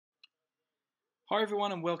Hi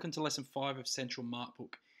everyone and welcome to lesson 5 of Sentral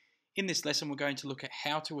Markbook. In this lesson we're going to look at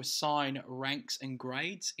how to assign ranks and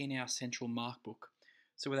grades in our Sentral Markbook.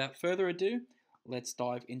 So without further ado, let's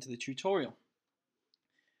dive into the tutorial.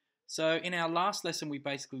 So in our last lesson we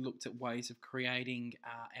basically looked at ways of creating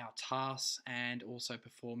our tasks and also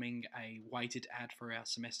performing a weighted add for our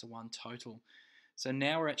semester 1 total. So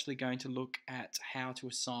now we're actually going to look at how to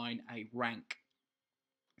assign a rank.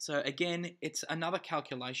 So again, it's another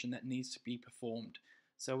calculation that needs to be performed.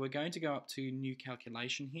 So we're going to go up to new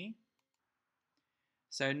calculation here.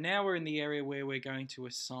 So now we're in the area where we're going to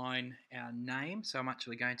assign our name. So I'm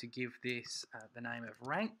actually going to give this the name of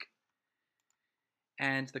rank.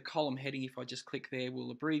 And the column heading, if I just click there, we'll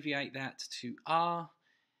abbreviate that to R.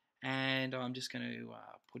 And I'm just going to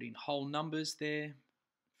put in whole numbers there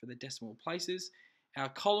for the decimal places. Our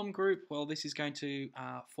column group, well, this is going to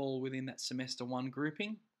fall within that semester 1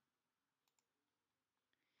 grouping.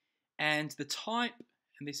 And the type,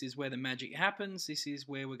 and this is where the magic happens, this is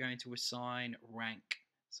where we're going to assign rank.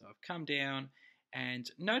 So I've come down and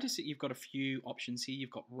notice that you've got a few options here. You've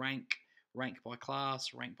got rank, rank by class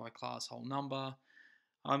whole number.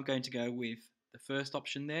 I'm going to go with the first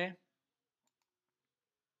option there.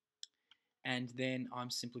 And then I'm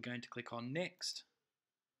simply going to click on next.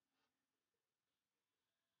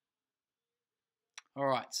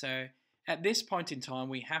 Alright, so at this point in time,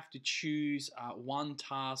 we have to choose one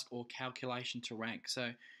task or calculation to rank.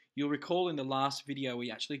 So you'll recall in the last video,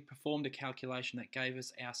 we actually performed a calculation that gave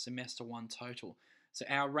us our semester 1 total. So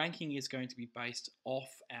our ranking is going to be based off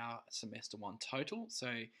our semester 1 total. So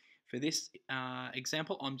for this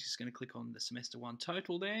example, I'm just going to click on the semester 1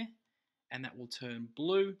 total there, and that will turn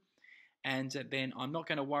blue. And then I'm not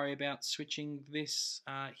going to worry about switching this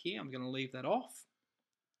here. I'm going to leave that off.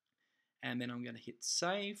 And then I'm going to hit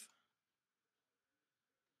save.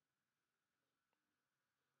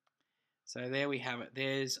 So there we have it.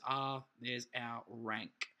 There's our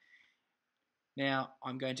rank. Now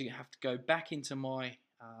I'm going to have to go back into my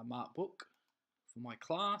Markbook for my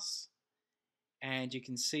class, and you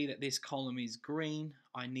can see that this column is green.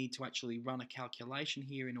 I need to actually run a calculation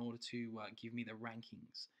here in order to give me the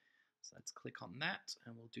rankings. So let's click on that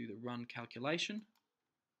and we'll do the run calculation.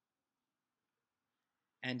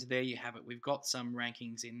 And there you have it. We've got some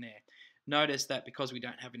rankings in there. Notice that because we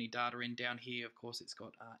don't have any data in down here, of course, it's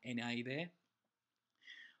got NA there.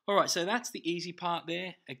 All right, so that's the easy part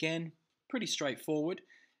there. Again, pretty straightforward.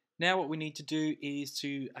 Now what we need to do is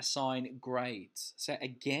to assign grades. So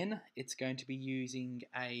again, it's going to be using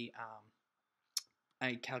a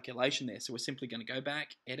calculation there. So we're simply going to go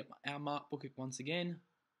back, edit our Markbook once again,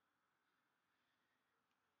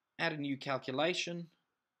 add a new calculation.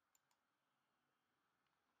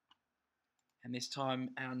 And this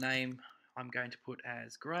time our name I'm going to put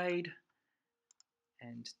as grade,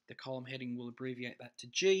 and the column heading will abbreviate that to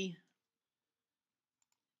G.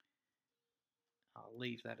 I'll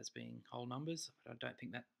leave that as being whole numbers, but I don't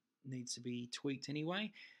think that needs to be tweaked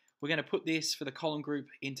anyway. We're going to put this for the column group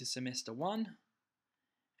into semester 1,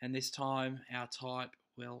 and this time our type,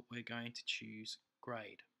 well, we're going to choose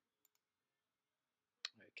grade.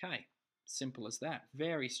 Okay, simple as that,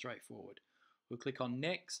 very straightforward. We'll click on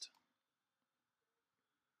next.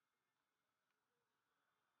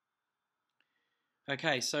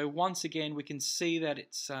 Okay, so once again we can see that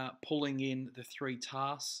it's pulling in the 3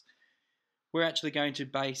 tasks. We're actually going to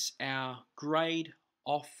base our grade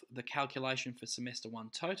off the calculation for semester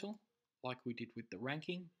 1 total, like we did with the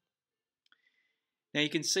ranking. Now you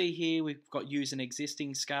can see here we've got use an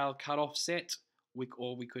existing scale cutoff set,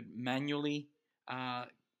 or we could manually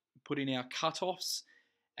put in our cutoffs.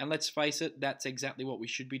 And let's face it, that's exactly what we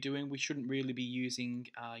should be doing. We shouldn't really be using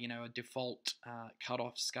a default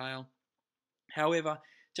cutoff scale. However,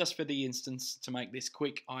 just for the instance, to make this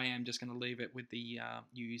quick, I am just going to leave it with the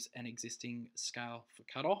use an existing scale for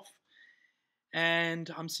cutoff. And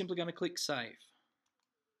I'm simply going to click save.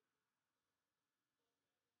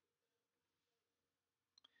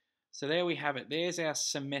 So there we have it. There's our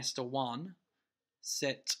semester 1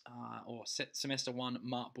 semester 1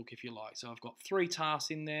 Markbook, if you like. So I've got 3 tasks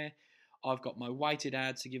in there. I've got my weighted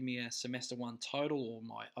adds to give me a semester 1 total or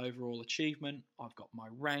my overall achievement. I've got my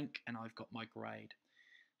rank and I've got my grade.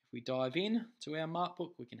 If we dive in to our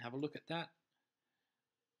Markbook, we can have a look at that.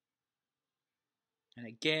 And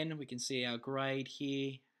again, we can see our grade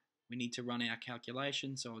here. We need to run our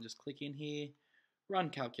calculation, so I'll just click in here,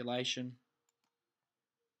 run calculation.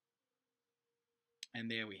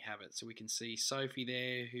 And there we have it. So we can see Sophie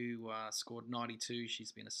there who scored 92,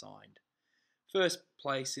 she's been assigned first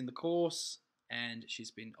place in the course and she's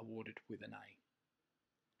been awarded with an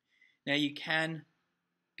A. Now you can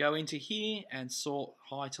go into here and sort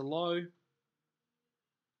high to low.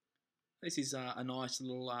 This is a nice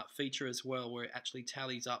little feature as well, where it actually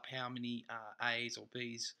tallies up how many A's or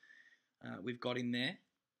B's we've got in there.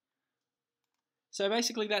 So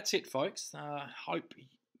basically that's it, folks. Hope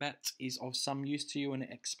that is of some use to you and it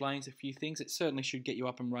explains a few things. It certainly should get you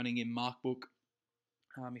up and running in Markbook.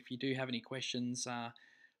 If you do have any questions,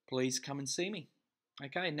 please come and see me.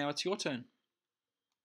 Okay, now it's your turn.